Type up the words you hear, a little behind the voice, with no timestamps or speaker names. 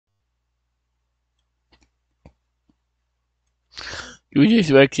You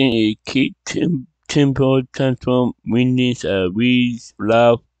just watching a kid temple Tantrum witness Reed's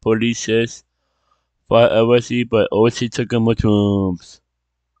love policies for hours but also taking mushrooms.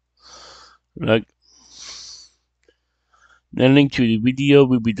 Like the link to the video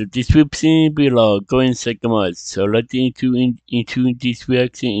will be the description below. Go and check them out. So let's into this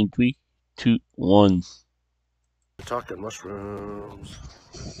reaction in 3, 2, 1. Talking mushrooms.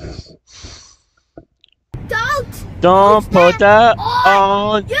 Don't put that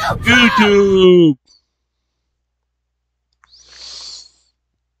on YouTube.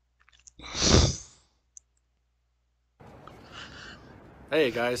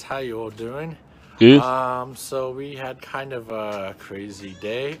 Hey guys, how you all doing? Good. So we had kind of a crazy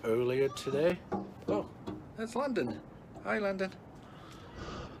day earlier today. Oh, that's London. Hi, London.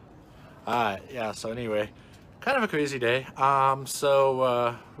 Yeah, so anyway, kind of a crazy day.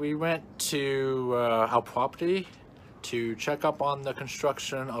 We went to our property to check up on the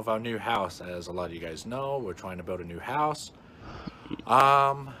construction of our new house. As a lot of you guys know, we're trying to build a new house. We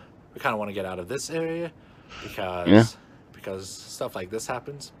kind of want to get out of this area because stuff like this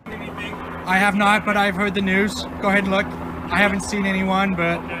happens. I have not, but I've heard the news. Go ahead and look. I haven't seen anyone,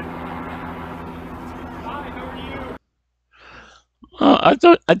 but I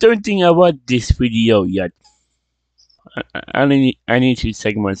don't think I watched this video yet. I need to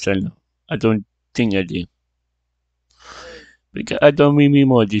check myself. I don't think I did. Because I don't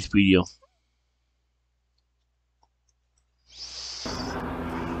remember this video.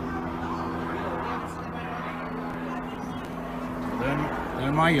 they're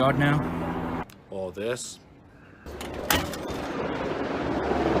in my yard now. All this.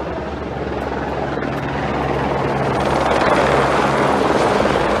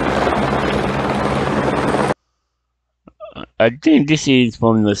 I think this is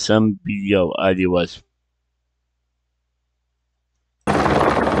from the some video I did was.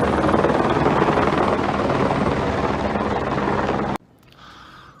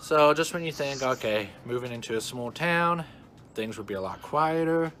 So just when you think, okay, moving into a small town, things would be a lot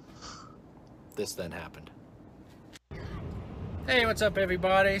quieter, this then happened. Hey, what's up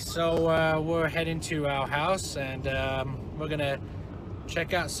everybody? So we're heading to our house and we're gonna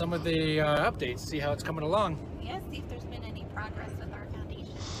check out some of the updates, see how it's coming along. Yeah, see if there's been any progress with our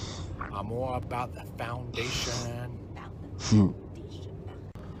foundation. More about the foundation.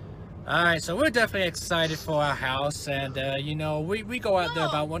 Alright, so we're definitely excited for our house, and you know, we go out there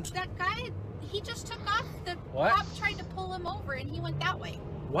about once. That guy, he just took off. The What? cop tried to pull him over and he went that way.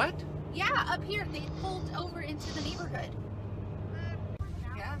 What? Yeah, up here, they pulled over into the neighborhood.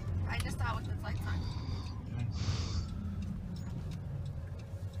 Yeah, I just saw with his lights on.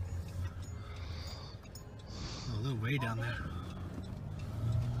 Oh, they're way down there.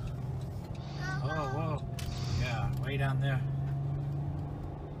 Oh, whoa. Yeah, way down there.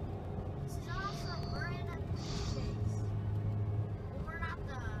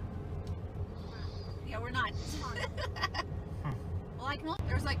 Yeah, we're not. Well, like,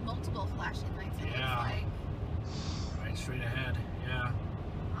 there's like multiple flashing lights. It Yeah. looks like. Right straight ahead. Yeah.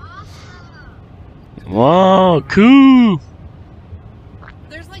 Wow, cool.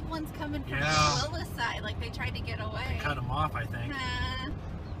 There's like ones coming from Yeah. Lila's side, like they tried to get away. Cut them off, I think.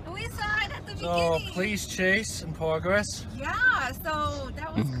 We saw it at the So, beginning. police chase in progress. Yeah, so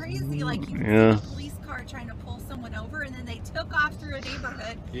that was crazy. Like you Yeah. see a police car trying to pull someone over, and then they took off through a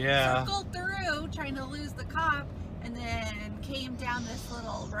neighborhood, Yeah. circled through, trying to lose the cop, and then came down this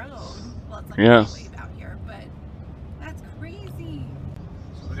little road. Well, it's like Yeah. a wave out here, but that's crazy.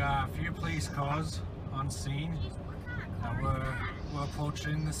 So we got a few police cars on scene. And we're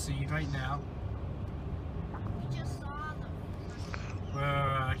approaching the scene right now.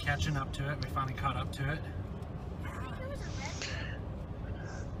 We're catching up to it. We finally caught up to it.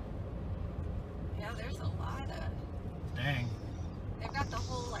 Yeah, there's a lot of. Dang. They've got the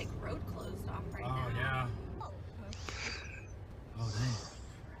whole like road closed off right now. Oh, yeah. Oh,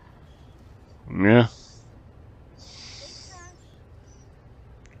 dang. Yeah.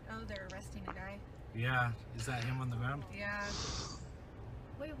 Oh, they're arresting a guy. Yeah. Is that him on the ground? Yeah,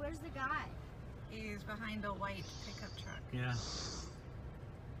 Wait, where's the guy? he's behind a white pickup truck. Yeah.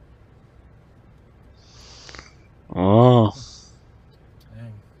 Oh.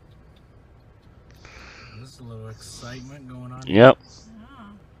 Dang. There's a little excitement going on. Yep.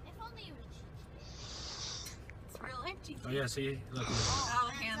 Oh, If only it was it's real empty. Oh, yeah, see? Look.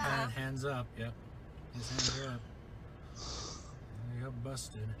 Oh, hands up. Hands up. Yep. His hands are up. He got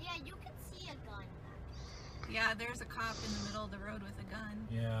busted. Yeah, you can see a gun back. Yeah, there's a cop in the middle of the road with a gun.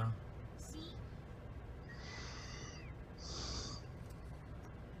 Yeah. See?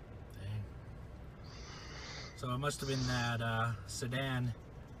 Dang. So it must have been that sedan,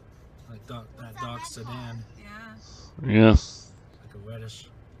 like that dark sedan, Yeah. Yeah. like a reddish.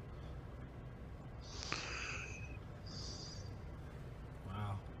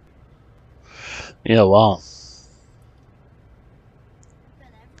 Wow. Yeah, wow.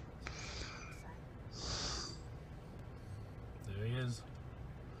 But There he is.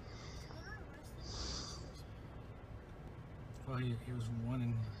 Well, he was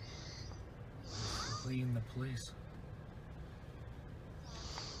wanting fleeing the police.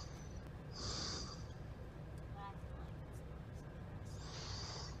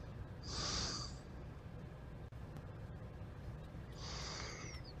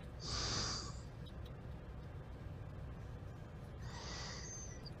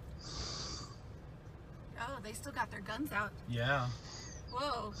 Oh, they still got their guns out. Yeah.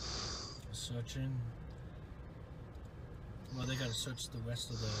 Whoa. Searching. Well, they gotta search the rest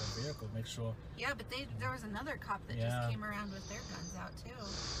of the vehicle, make sure. Yeah, but there was another cop that Yeah. just came around with their guns out too.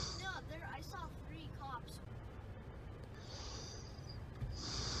 no, I saw 3 cops.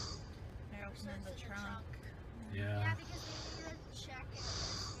 They're opening the trunk. Yeah. Yeah, because they need to check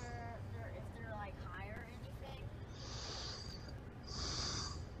if they're like high or anything.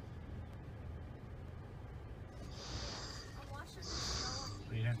 I'm watching this show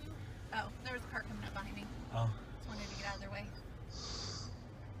on Yeah. YouTube. Oh, there was a car coming up behind me. Oh. Just wanted to get out of their way.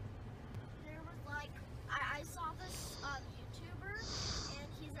 There was like I saw this YouTuber and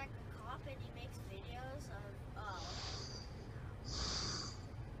he's like a cop and he makes videos of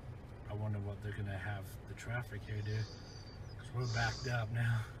I wonder what they're gonna have the traffic here do. Because we're backed up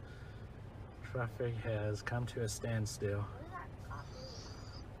now. Traffic has come to a standstill. what is that cop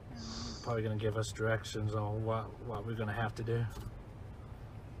doing? Probably gonna give us directions on what we're gonna have to do.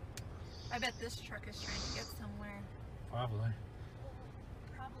 I bet this truck is trying to get somewhere. Probably.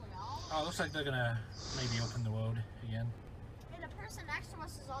 Probably all. Oh, looks like they're gonna maybe open the road again. And the person next to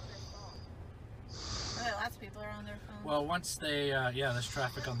us is on their phone. Oh, lots of people are on their phones. Well, once they, yeah, there's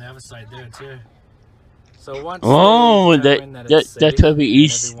traffic on the other side there too. So once Oh, they determine that- that that- it's that's safe how we and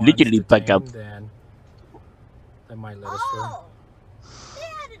ease everyone's legally back up. detained, then they might let us through. Oh! They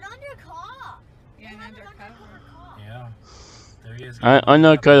had it under car! Yeah, They an had it undercover. car. Yeah, there he is.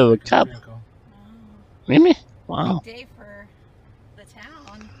 Undercover cop. Oh, Really? Wow. big day for the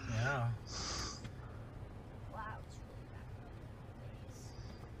town. Yeah. Wow, it's really bad.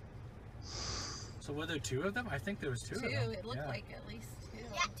 So were there 2 of them? I think there was 2 of Two, them. it looked Yeah. like at least 2.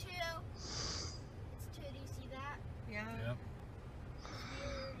 Yeah, 2. It's 2. Do you see that? Yeah. Yep. We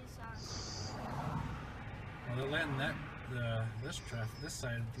already saw it. Well, they're letting this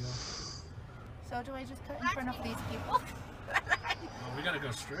side go. So do I just cut in front of these people? Well, we gotta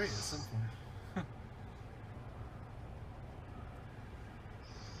go straight at some point.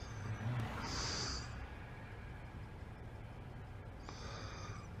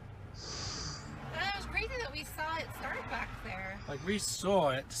 It was crazy that we saw it start back there. Like we saw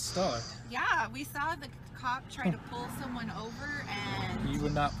it start. Yeah, we saw the cop try to pull someone over and He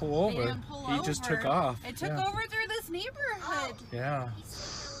would not pull they over. didn't pull He just took over. off. It took Yeah. over through this neighborhood. Yeah. He's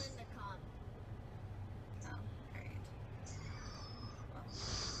signaling the cop. Oh, great. Well.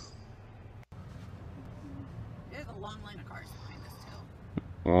 There's a long line of cars behind us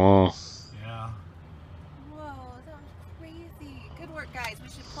too. Oh. Yeah. Whoa, that was crazy. Good work, guys. We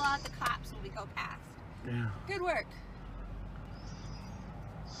should pull out the cops when we go past. Yeah. Good work.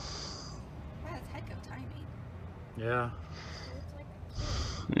 That is heck of timing. Yeah. It's like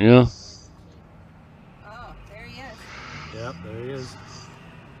a kid. Yeah. Oh, there he is. Yep, there he is.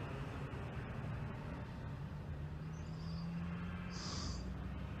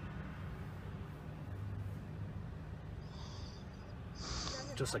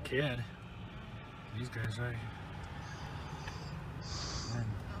 Just a kid. These guys, right? Man.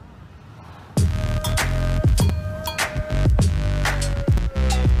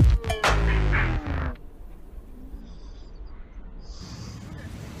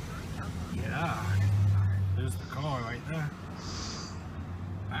 Yeah. There's the car right there.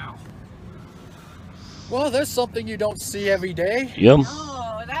 Wow. Well, there's something you don't see every day. Yep.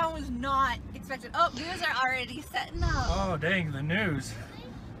 No, that was not expected. Oh, news are already setting up. Oh, dang, the news.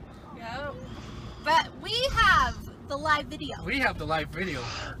 Yep. But we have the live video. We have the live video.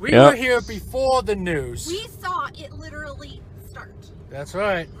 We Yep. were here before the news. We saw it literally start. That's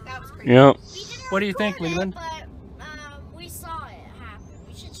right. That was crazy. Yep. We didn't What do you think, record it, Leland? But we saw it happen.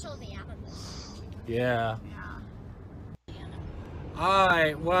 We should show the end of this. Yeah. Yeah.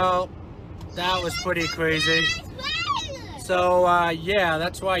 Alright, well, that was pretty crazy. So yeah,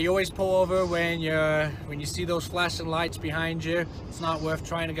 that's why you always pull over when you see those flashing lights behind you. It's not worth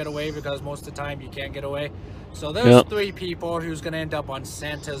trying to get away because most of the time you can't get away. So there's Yeah. 3 people who's gonna end up on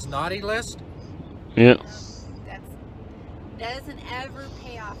Santa's naughty list. Yeah. That doesn't ever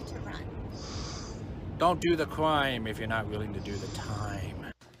pay off to run. Don't do the crime if you're not willing to do the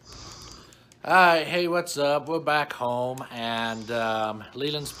time. Alright, hey, what's up? We're back home, and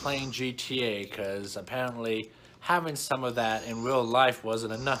Leland's playing GTA because apparently having some of that in real life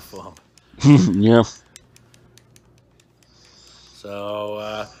wasn't enough for him. Yeah.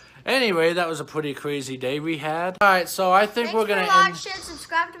 So, anyway, that was a pretty crazy day we had. Alright, so I think we're gonna Thanks for end. watching.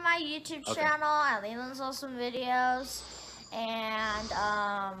 Subscribe to my YouTube Okay. channel at Leland's Awesome Videos. And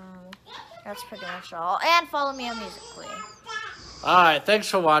that's pretty much all. And follow me on Musical.ly. Alright, thanks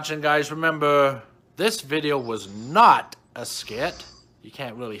for watching, guys. Remember, this video was not a skit. You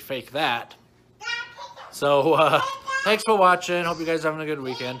can't really fake that. So, thanks for watching. Hope you guys are having a good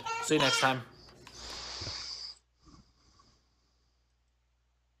weekend. See you next time.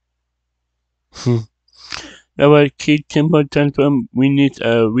 Our kid temple tantrum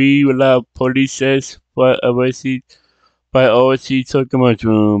we allow policies for overseas by overseas soccer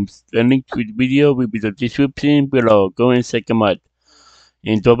rooms. The link to the video will be in the description below. Go and check them out.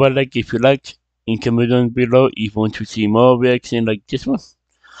 And double like if you like. And comment down below if you want to see more reaction like this one.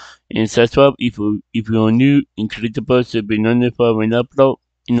 And subscribe if you're new and click the bell to be notified when I upload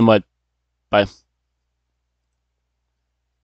in the month. Bye.